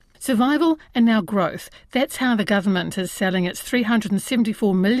Survival and now growth. That's how the government is selling its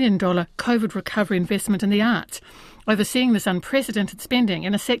 $374 million COVID recovery investment in the arts. Overseeing this unprecedented spending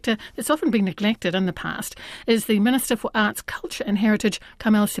in a sector that's often been neglected in the past is the Minister for Arts, Culture and Heritage,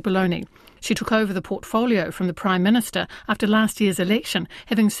 Carmel Sepuloni. She took over the portfolio from the Prime Minister after last year's election,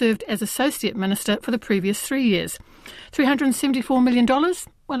 having served as Associate Minister for the previous 3 years. $374 million?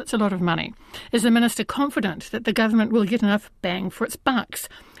 Well, it's a lot of money. Is the Minister confident that the government will get enough bang for its bucks?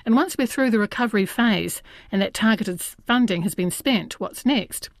 And once we're through the recovery phase and that targeted funding has been spent, what's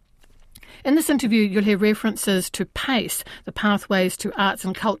next? In this interview, you'll hear references to PACE, the Pathways to Arts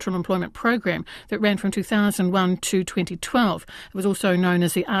and Cultural Employment program that ran from 2001 to 2012. It was also known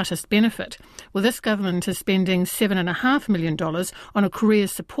as the Artist Benefit. Well, this government is spending $7.5 million on a career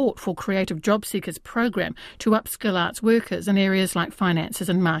support for creative job seekers program to upskill arts workers in areas like finances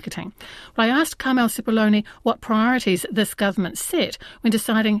and marketing. Well, I asked Carmel Sepuloni what priorities this government set when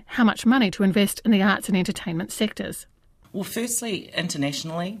deciding how much money to invest in the arts and entertainment sectors. Well, firstly,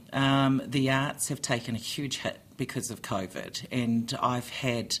 internationally, the arts have taken a huge hit because of COVID, and I've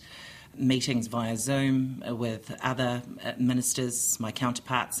had meetings via Zoom with other ministers, my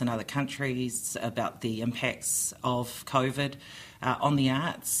counterparts in other countries, about the impacts of COVID on the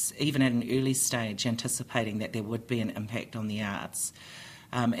arts, even at an early stage, anticipating that there would be an impact on the arts.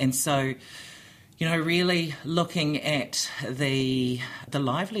 And so, you know, really looking at the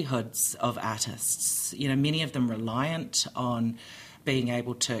livelihoods of artists, you know, many of them reliant on being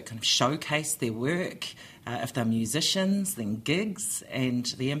able to kind of showcase their work. If they're musicians, then gigs, and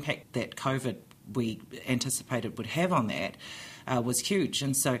the impact that COVID we anticipated would have on that was huge.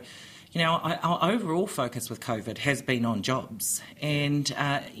 And so, you know, our overall focus with COVID has been on jobs, and,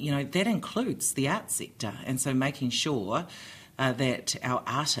 you know, that includes the arts sector. And so making sure that our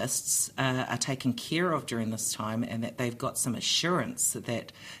artists are taken care of during this time, and that they've got some assurance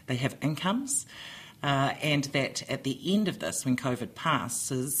that they have incomes, and that at the end of this, when COVID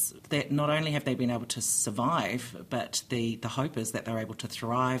passes, that not only have they been able to survive, but the hope is that they're able to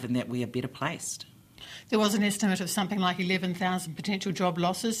thrive and that we are better placed. There was an estimate of something like 11,000 potential job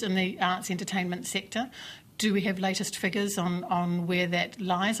losses in the arts entertainment sector. Do we have latest figures on where that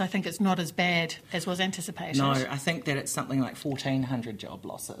lies? I think it's not as bad as was anticipated. No, I think that it's something like 1,400 job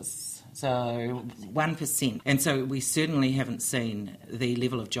losses, so 1%. And so we certainly haven't seen the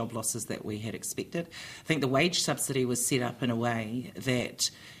level of job losses that we had expected. I think the wage subsidy was set up in a way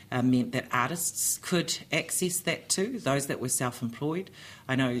that meant that artists could access that too, those that were self-employed.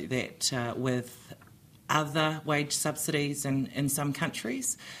 I know that with other wage subsidies in some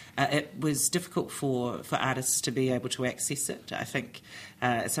countries, it was difficult for artists to be able to access it. I think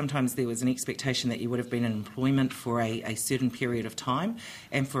sometimes there was an expectation that you would have been in employment for a certain period of time,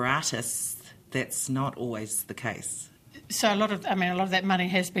 and for artists, that's not always the case. So a lot of that money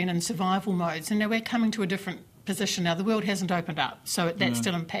has been in survival modes, and now we're coming to a different position now. The world hasn't opened up, so that's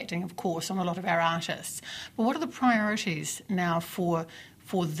still impacting, of course, on a lot of our artists. But what are the priorities now for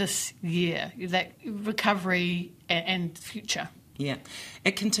this year, that recovery and future? Yeah,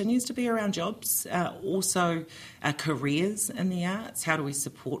 it continues to be around jobs, also careers in the arts. How do we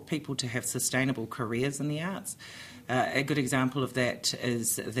support people to have sustainable careers in the arts? A good example of that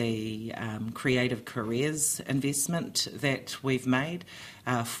is the Creative Careers investment that we've made.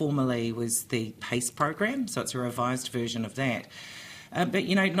 Formerly was the PACE program, so it's a revised version of that. But,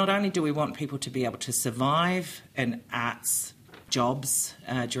 you know, not only do we want people to be able to survive in arts jobs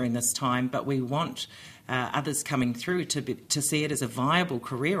during this time, but we want others coming through to see it as a viable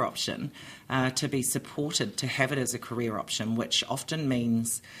career option, to be supported, to have it as a career option, which often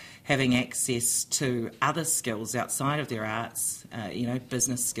means having access to other skills outside of their arts, you know,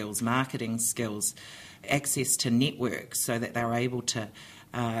 business skills, marketing skills, access to networks, so that they're able to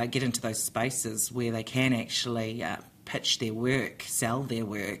get into those spaces where they can actually pitch their work, sell their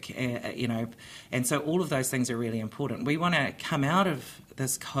work, you know, and so all of those things are really important. We want to come out of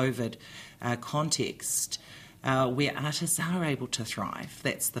this COVID context where artists are able to thrive.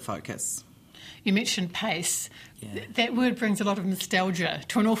 That's the focus. You mentioned PACE. Yeah. That word brings a lot of nostalgia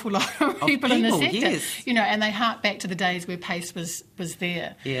to an awful lot of people in the sector. Yes. You know, and they hark back to the days where PACE was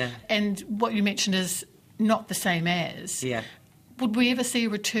there. Yeah. And what you mentioned is not the same as. Yeah. Would we ever see a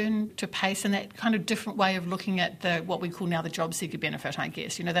return to PACE and that kind of different way of looking at what we call now the job seeker benefit, I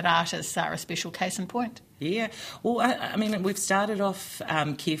guess, you know, that artists are a special case in point? Yeah. Well, I mean, we've started off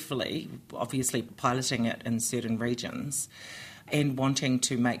carefully, obviously piloting it in certain regions and wanting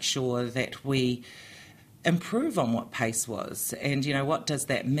to make sure that we improve on what PACE was. And, what does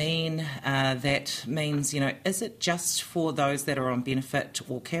that mean? That means, is it just for those that are on benefit,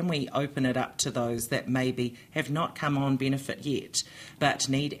 or can we open it up to those that maybe have not come on benefit yet but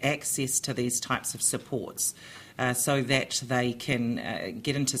need access to these types of supports? So that they can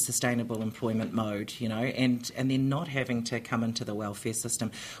get into sustainable employment mode, and then not having to come into the welfare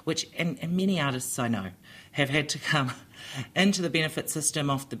system, which, and many artists I know have had to come into the benefit system,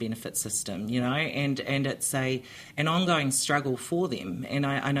 off the benefit system, and it's an ongoing struggle for them. And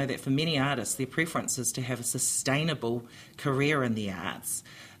I know that for many artists, their preference is to have a sustainable career in the arts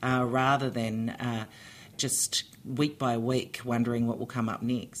rather than just week by week wondering what will come up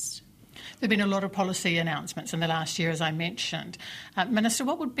next. There have been a lot of policy announcements in the last year, as I mentioned. Minister,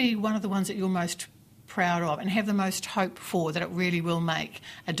 what would be one of the ones that you're most proud of and have the most hope for that it really will make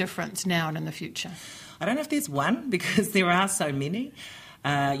a difference now and in the future? I don't know if there's one, because there are so many.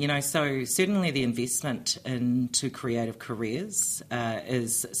 So certainly the investment into creative careers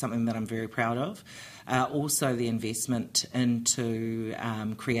is something that I'm very proud of. Also the investment into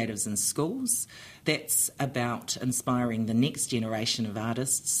creatives in schools. That's about inspiring the next generation of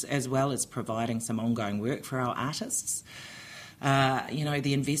artists, as well as providing some ongoing work for our artists.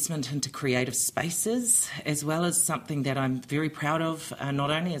 The investment into creative spaces, as well as something that I'm very proud of, not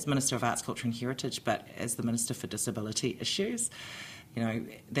only as Minister of Arts, Culture and Heritage, but as the Minister for Disability Issues.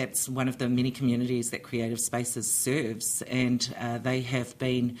 That's one of the many communities that Creative Spaces serves, and they have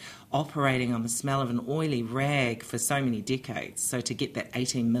been operating on the smell of an oily rag for so many decades. So to get that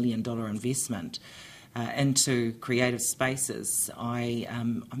 $18 million investment into Creative Spaces,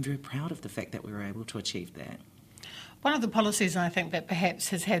 I'm very proud of the fact that we were able to achieve that. One of the policies I think that perhaps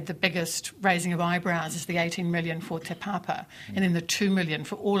has had the biggest raising of eyebrows is the $18 million for Te Papa and then the $2 million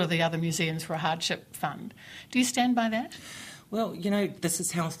for all of the other museums for a hardship fund. Do you stand by that? Well, this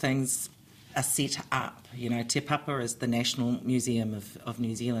is how things are set up. Te Papa is the National Museum of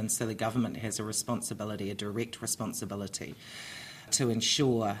New Zealand, so the government has a responsibility, a direct responsibility, to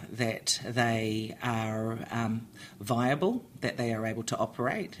ensure that they are viable, that they are able to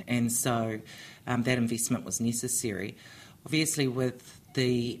operate, and so that investment was necessary. Obviously, with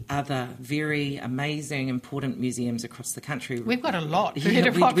the other very amazing, important museums across the country. We've got a lot for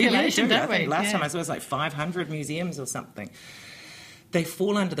the population, don't we? I think last time I saw it was like 500 museums or something. They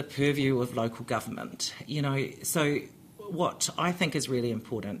fall under the purview of local government, So what I think is really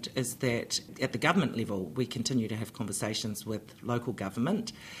important is that at the government level, we continue to have conversations with local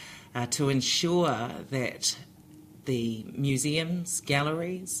government to ensure that the museums,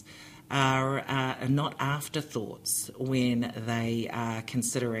 galleries, are not afterthoughts when they are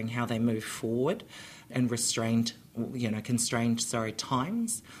considering how they move forward in constrained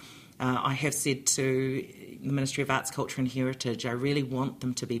times. I have said to the Ministry of Arts, Culture and Heritage, I really want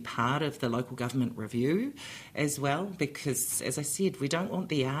them to be part of the local government review as well, because, as I said, we don't want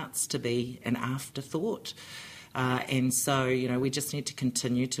the arts to be an afterthought. And so, we just need to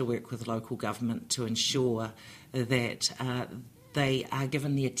continue to work with local government to ensure that they are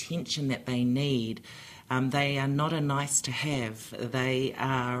given the attention that they need. They are not a nice to have. They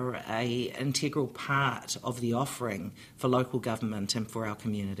are an integral part of the offering for local government and for our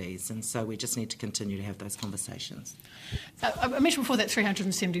communities. And so we just need to continue to have those conversations. I mentioned before that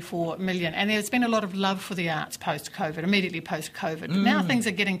 $374 million, and there's been a lot of love for the arts post-COVID, immediately post-COVID. But now things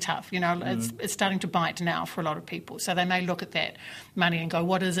are getting tough. It's starting to bite now for a lot of people. So they may look at that money and go,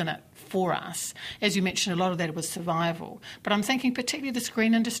 what is in it for us? As you mentioned, a lot of that was survival. But I'm thinking particularly the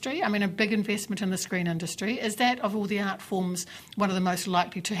screen industry. I mean, a big investment in the screen industry. Is that, of all the art forms, one of the most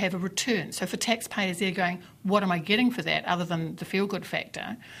likely to have a return? So for taxpayers, they're going, what am I getting for that other than the feel-good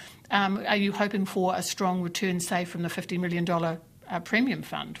factor? Are you hoping for a strong return, say, from the $50 million premium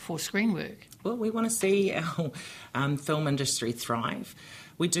fund for screen work? Well, we want to see our film industry thrive.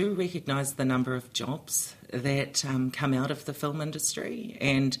 We do recognise the number of jobs that come out of the film industry,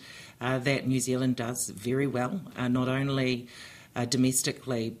 and that New Zealand does very well, not only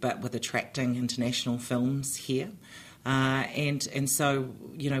domestically but with attracting international films here. And so,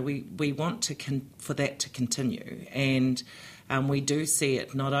 we want for that to continue. And we do see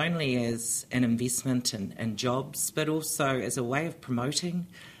it not only as an investment in jobs, but also as a way of promoting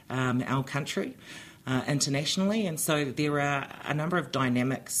our country internationally. And so there are a number of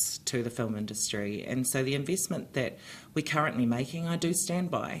dynamics to the film industry. And so the investment that we're currently making, I do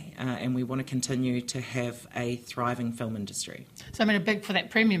stand by, and we want to continue to have a thriving film industry. So, for that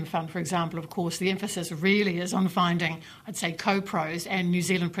premium fund, for example, of course, the emphasis really is on finding, I'd say, co-pros and New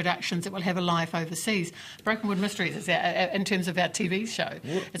Zealand productions that will have a life overseas. Brokenwood Mysteries, is in terms of our TV show,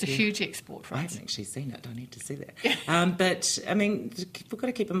 it's a huge export for us. I haven't actually seen it. I need to see that. But, we've got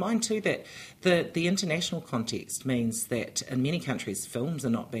to keep in mind, too, that the international context means that in many countries, films are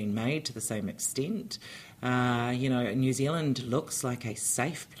not being made to the same extent. New Zealand looks like a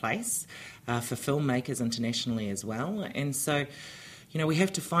safe place for filmmakers internationally as well. And so, we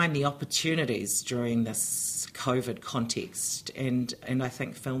have to find the opportunities during this COVID context, and I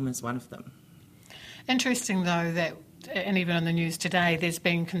think film is one of them. Interesting, though, that, and even in the news today, there's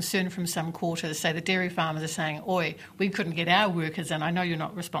been concern from some quarters, say the dairy farmers are saying, oi, we couldn't get our workers in. I know you're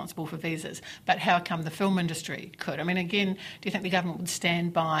not responsible for visas, but how come the film industry could? Again, do you think the government would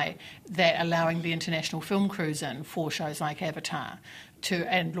stand by that, allowing the international film crews in for shows like Avatar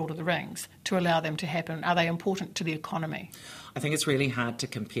and Lord of the Rings, to allow them to happen? Are they important to the economy? I think it's really hard to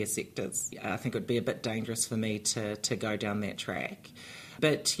compare sectors. I think it would be a bit dangerous for me to go down that track.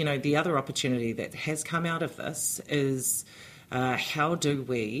 But, the other opportunity that has come out of this is how do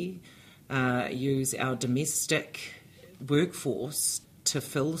we use our domestic workforce to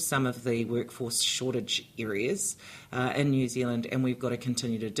fill some of the workforce shortage areas in New Zealand, and we've got to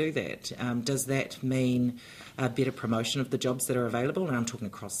continue to do that. Does that mean better promotion of the jobs that are available? And I'm talking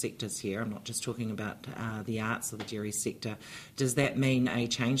across sectors here. I'm not just talking about the arts or the dairy sector. Does that mean a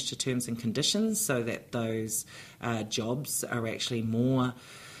change to terms and conditions so that those jobs are actually more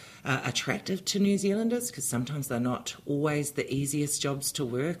attractive to New Zealanders? Because sometimes they're not always the easiest jobs to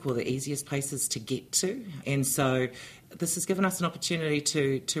work or the easiest places to get to. And so this has given us an opportunity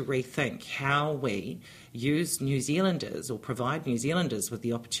to rethink how we use New Zealanders or provide New Zealanders with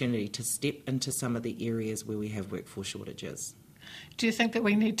the opportunity to step into some of the areas where we have workforce shortages. Do you think that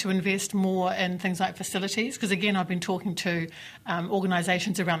we need to invest more in things like facilities? Because, again, I've been talking to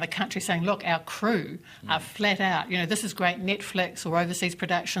organisations around the country saying, look, our crew are flat out. This is great Netflix or overseas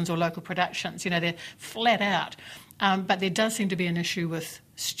productions or local productions. They're flat out. But there does seem to be an issue with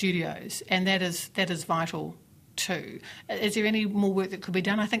studios, and that is vital too. Is there any more work that could be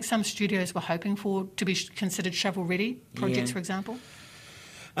done? I think some studios were hoping to be considered shovel-ready projects, for example.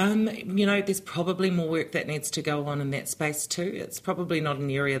 There's probably more work that needs to go on in that space too. It's probably not an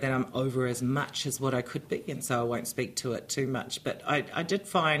area that I'm over as much as what I could be, and so I won't speak to it too much. But I did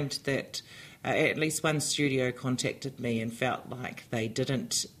find that at least one studio contacted me and felt like they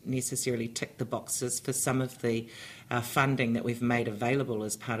didn't necessarily tick the boxes for some of the funding that we've made available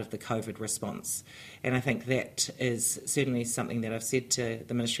as part of the COVID response. And I think that is certainly something that I've said to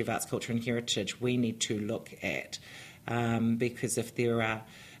the Ministry of Arts, Culture and Heritage we need to look at, because if there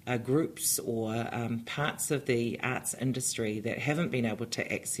are groups or parts of the arts industry that haven't been able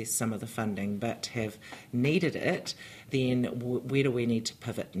to access some of the funding but have needed it, then where do we need to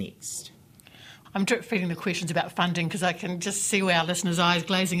pivot next? I'm drip feeding the questions about funding because I can just see our listeners' eyes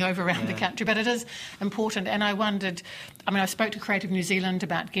glazing over around the country, but it is important. And I wondered, I spoke to Creative New Zealand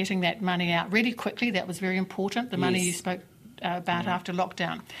about getting that money out really quickly. That was very important, the money you spoke about after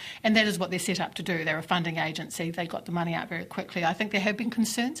lockdown. And that is what they're set up to do. They're a funding agency. They got the money out very quickly. I think there have been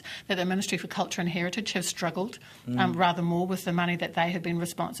concerns that the Ministry for Culture and Heritage have struggled rather more with the money that they have been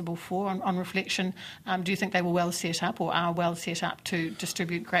responsible for. On reflection, do you think they were well set up or are well set up to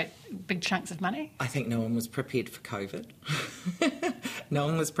distribute great big chunks of money? I think no one was prepared for COVID. No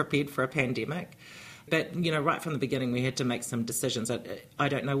one was prepared for a pandemic. But, right from the beginning, we had to make some decisions. I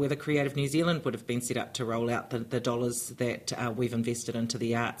don't know whether Creative New Zealand would have been set up to roll out the dollars that we've invested into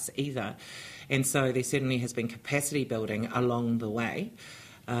the arts either. And so there certainly has been capacity building along the way.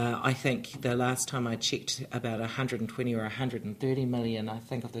 I think the last time I checked, about 120 or 130 million, I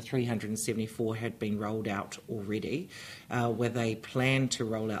think, of the 374 had been rolled out already, with a plan to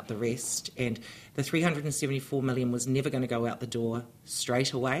roll out the rest. And the 374 million was never going to go out the door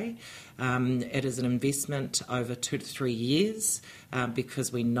straight away. It is an investment over 2 to 3 years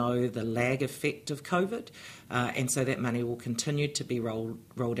because we know the lag effect of COVID, and so that money will continue to be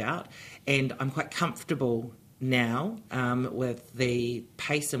rolled out. And I'm quite comfortable now with the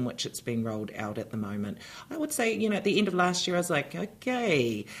pace in which it's being rolled out at the moment. I would say, at the end of last year, I was like,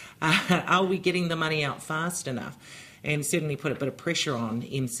 okay, are we getting the money out fast enough? And certainly put a bit of pressure on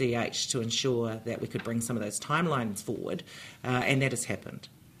MCH to ensure that we could bring some of those timelines forward, and that has happened.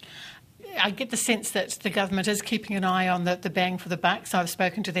 I get the sense that the government is keeping an eye on the bang for the buck. So I've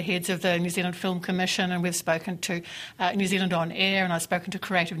spoken to the heads of the New Zealand Film Commission, and we've spoken to New Zealand On Air, and I've spoken to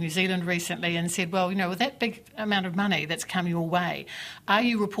Creative New Zealand recently and said, well, with that big amount of money that's come your way, are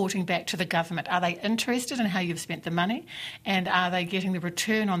you reporting back to the government? Are they interested in how you've spent the money? And are they getting the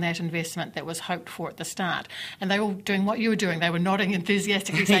return on that investment that was hoped for at the start? And they were all doing what you were doing. They were nodding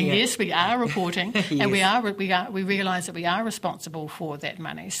enthusiastically saying, yes, we are reporting, yes. And we realise that we are responsible for that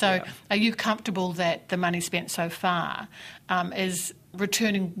money. So are you comfortable that the money spent so far is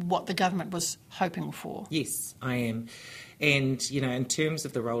returning what the government was hoping for? Yes, I am. And, in terms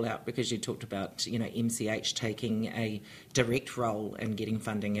of the rollout, because you talked about, MCH taking a direct role in getting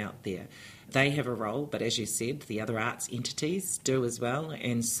funding out there, they have a role, but as you said, the other arts entities do as well.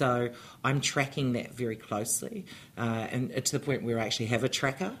 And so I'm tracking that very closely, and to the point where I actually have a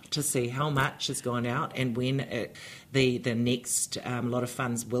tracker to see how much has gone out and when the next lot of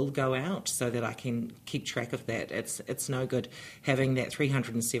funds will go out, so that I can keep track of that. It's no good having that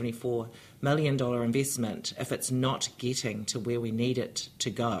 $374 million investment if it's not getting to where we need it to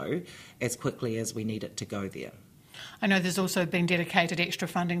go as quickly as we need it to go there. I know there's also been dedicated extra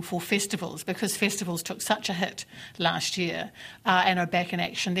funding for festivals, because festivals took such a hit last year and are back in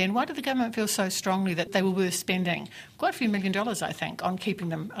action then. Why did the government feel so strongly that they were worth spending quite a few $1 million, I think, on keeping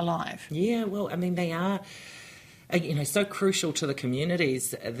them alive? Yeah, well, they are so crucial to the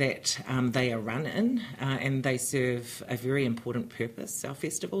communities that they are run in, and they serve a very important purpose, our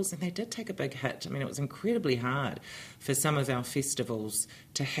festivals, and they did take a big hit. It was incredibly hard for some of our festivals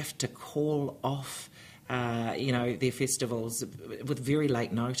to have to call off their festivals with very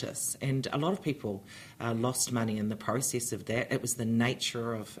late notice. And a lot of people lost money in the process of that. It was the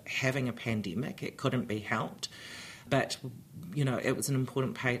nature of having a pandemic. It couldn't be helped. But, it was an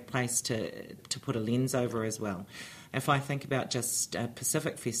important place to put a lens over as well. If I think about just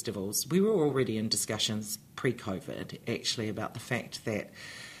Pacific festivals, we were already in discussions pre-COVID, actually, about the fact that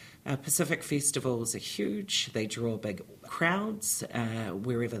Pacific festivals are huge. They draw big crowds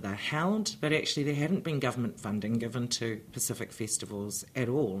wherever they're held, but actually there hadn't been government funding given to Pacific festivals at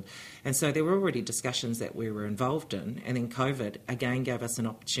all. And so there were already discussions that we were involved in, and then COVID again gave us an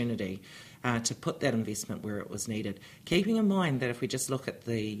opportunity to put that investment where it was needed, keeping in mind that if we just look at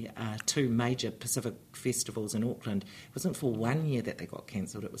the two major Pacific festivals in Auckland, it wasn't for 1 year that they got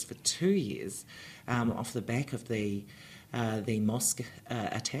cancelled, it was for 2 years off the back of the mosque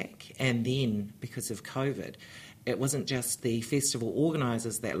attack, and then because of COVID, it wasn't just the festival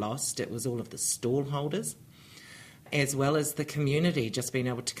organisers that lost, it was all of the stall holders, as well as the community just being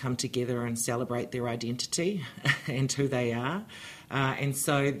able to come together and celebrate their identity and who they are. And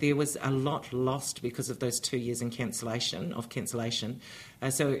so there was a lot lost because of those 2 years in cancellation.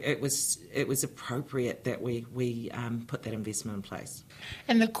 So it was appropriate that we put that investment in place.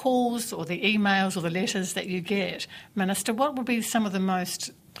 And the calls or the emails or the letters that you get, Minister, what would be some of the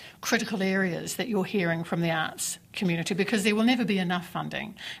most critical areas that you're hearing from the arts community? Because there will never be enough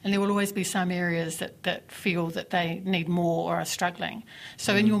funding, and there will always be some areas that feel that they need more or are struggling.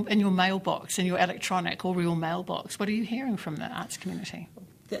 So in your mailbox, in your electronic or real mailbox, what are you hearing from the arts community?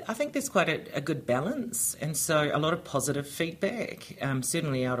 I think there's quite a good balance, and so a lot of positive feedback.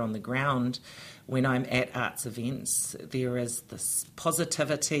 Certainly out on the ground, when I'm at arts events, there is this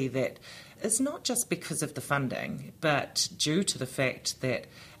positivity that is not just because of the funding, but due to the fact that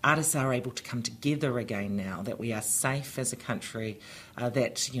artists are able to come together again now, that we are safe as a country,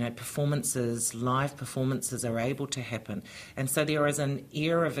 that live performances are able to happen. And so there is an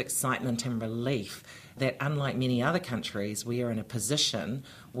air of excitement and relief that, unlike many other countries, we are in a position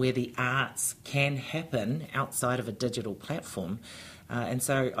where the arts can happen outside of a digital platform. And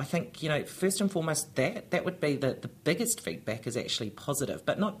so I think, first and foremost, that would be the biggest feedback is actually positive,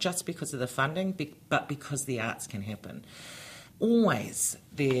 but not just because of the funding, but because the arts can happen. Always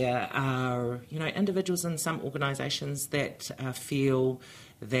there are, individuals in some organisations that feel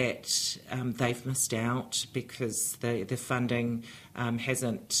that they've missed out because the funding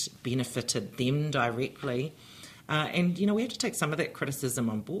hasn't benefited them directly. And we have to take some of that criticism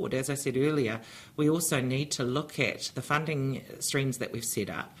on board. As I said earlier, we also need to look at the funding streams that we've set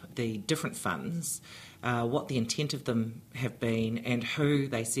up, the different funds, what the intent of them have been and who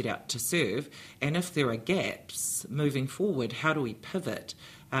they set out to serve. And if there are gaps moving forward, how do we pivot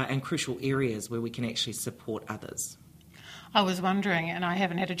in crucial areas where we can actually support others? I was wondering, and I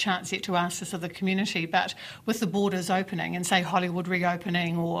haven't had a chance yet to ask this of the community, but with the borders opening and, say, Hollywood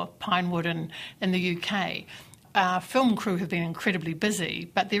reopening or Pinewood in the UK, Our film crew have been incredibly busy,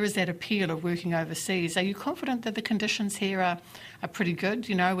 but there is that appeal of working overseas. Are you confident that the conditions here are pretty good?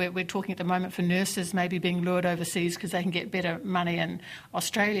 You know, we're talking at the moment for nurses maybe being lured overseas because they can get better money in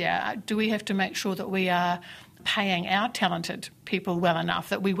Australia. Do we have to make sure that we are paying our talented people well enough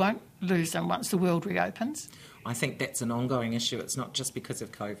that we won't lose them once the world reopens? I think that's an ongoing issue. It's not just because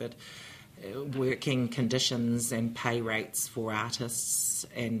of COVID. Working conditions and pay rates for artists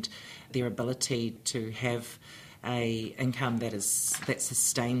and their ability to have a income that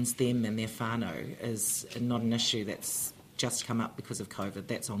sustains them and their whānau is not an issue that's just come up because of COVID.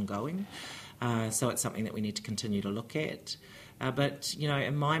 That's ongoing. So it's something that we need to continue to look at. But, you know,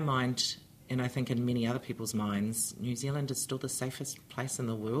 in my mind, and I think in many other people's minds, New Zealand is still the safest place in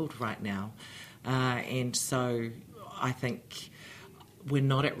the world right now. And so I think we're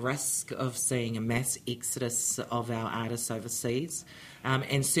not at risk of seeing a mass exodus of our artists overseas.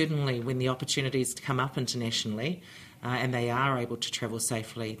 And certainly when the opportunities come up internationally and they are able to travel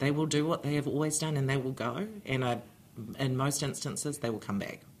safely, they will do what they have always done and they will go. And in most instances, they will come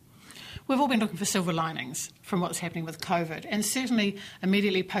back. We've all been looking for silver linings from what's happening with COVID, and certainly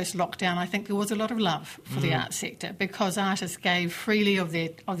immediately post-lockdown I think there was a lot of love for the arts sector because artists gave freely of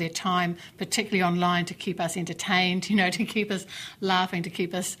their time, particularly online, to keep us entertained, you know, to keep us laughing, to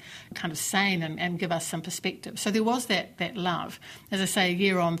keep us kind of sane and give us some perspective. So there was that love. As I say, a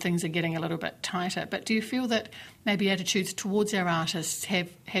year on, things are getting a little bit tighter, but do you feel that maybe attitudes towards our artists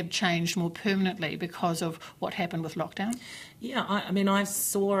have changed more permanently because of what happened with lockdown? Yeah, I mean, I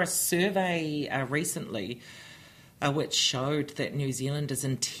saw a survey recently which showed that New Zealanders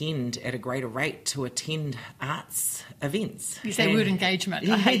intend at a greater rate to attend arts events. You say word engagement.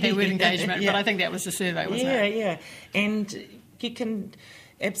 I hate that word engagement, but I think that was the survey, wasn't it? Yeah. And you can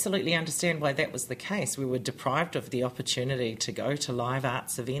absolutely understand why that was the case. We were deprived of the opportunity to go to live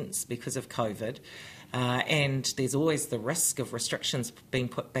arts events because of COVID. And there's always the risk of restrictions being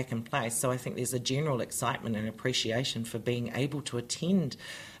put back in place. So I think there's a general excitement and appreciation for being able to attend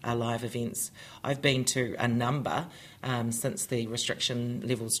live events. I've been to a number since the restriction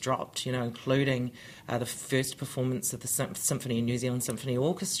levels dropped, you know, including the first performance of the New Zealand Symphony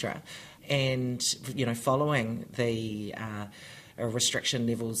Orchestra. And, you know, following the restriction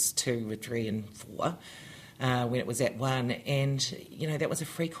levels 2, 3 and 4, when it was at 1, and, you know, that was a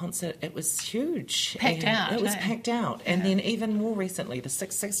free concert. It was huge. Packed out. It was packed out. And then even more recently, the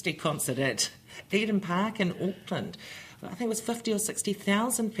 660 concert at Eden Park in Auckland. I think it was 50 or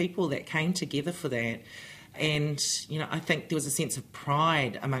 60,000 people that came together for that. And, you know, I think there was a sense of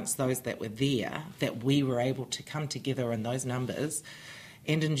pride amongst those that were there that we were able to come together in those numbers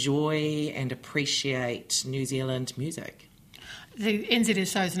and enjoy and appreciate New Zealand music. The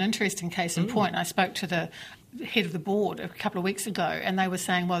NZSO is an interesting case in point. I spoke to the head of the board a couple of weeks ago and they were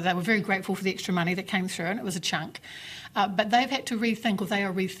saying, well, they were very grateful for the extra money that came through and it was a chunk. But they've had to rethink, or they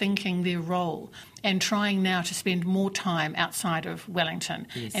are rethinking their role and trying now to spend more time outside of Wellington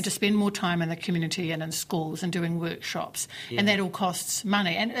and to spend more time in the community and in schools and doing workshops. Yeah. And that all costs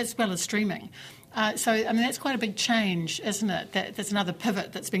money, and as well as streaming. So, I mean, that's quite a big change, isn't it? There's another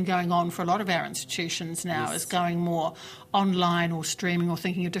pivot that's been going on for a lot of our institutions now, is going more online or streaming or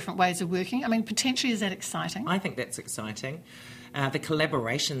thinking of different ways of working. I mean, potentially, is that exciting? I think that's exciting. The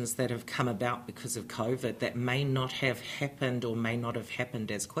collaborations that have come about because of COVID that may not have happened or may not have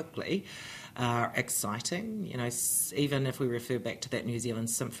happened as quickly are exciting. You know, even if we refer back to that New Zealand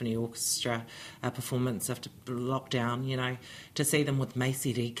Symphony Orchestra performance after lockdown, you know, to see them with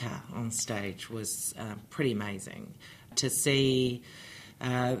Macy Rika on stage was pretty amazing. To see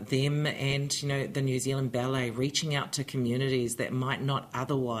them and, you know, the New Zealand Ballet reaching out to communities that might not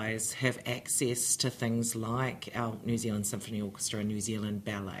otherwise have access to things like our New Zealand Symphony Orchestra and New Zealand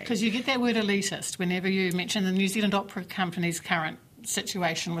Ballet. Because you get that word elitist whenever you mention the New Zealand Opera Company's current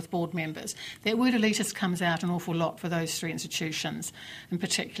situation with board members. That word elitist comes out an awful lot for those three institutions in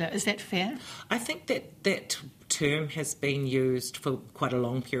particular. Is that fair? I think that term has been used for quite a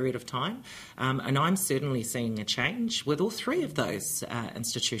long period of time, and I'm certainly seeing a change with all three of those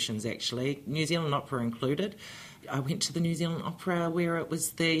institutions, actually, New Zealand Opera included. I went to the New Zealand Opera where it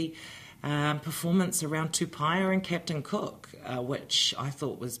was the performance around Tupaia and Captain Cook, which I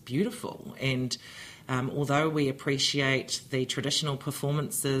thought was beautiful. And although we appreciate the traditional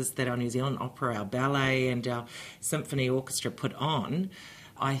performances that our New Zealand Opera, our ballet and our symphony orchestra put on,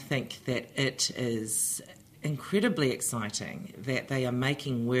 I think that it is incredibly exciting that they are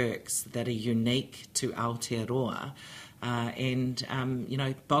making works that are unique to Aotearoa, and, you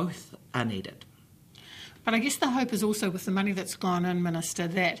know, both are needed. But I guess the hope is also with the money that's gone in, Minister,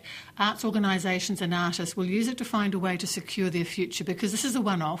 that arts organisations and artists will use it to find a way to secure their future, because this is a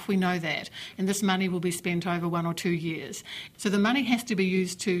one-off, we know that, and this money will be spent over 1 or 2 years. So the money has to be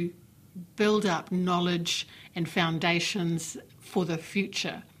used to build up knowledge and foundations for the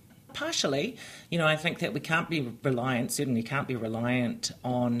future. Partially, I think that we certainly can't be reliant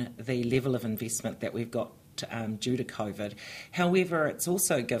on the level of investment that we've got due to COVID. However, it's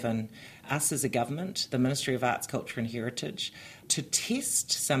also given us as a government, the Ministry of Arts, Culture and Heritage, to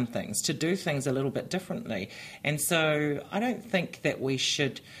test some things, to do things a little bit differently. And so I don't think that we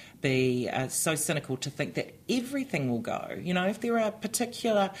should be so cynical to think that everything will go. If there are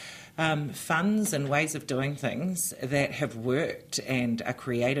particular funds and ways of doing things that have worked and are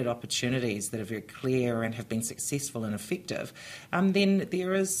created opportunities that are very clear and have been successful and effective, then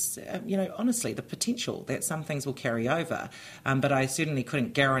there is, honestly, the potential that some things will carry over. But I certainly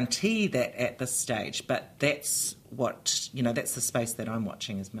couldn't guarantee that at this stage. But that's that's the space that I'm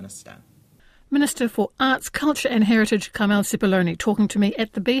watching as Minister. Minister for Arts, Culture and Heritage, Carmel Sepuloni, talking to me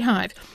at the Beehive.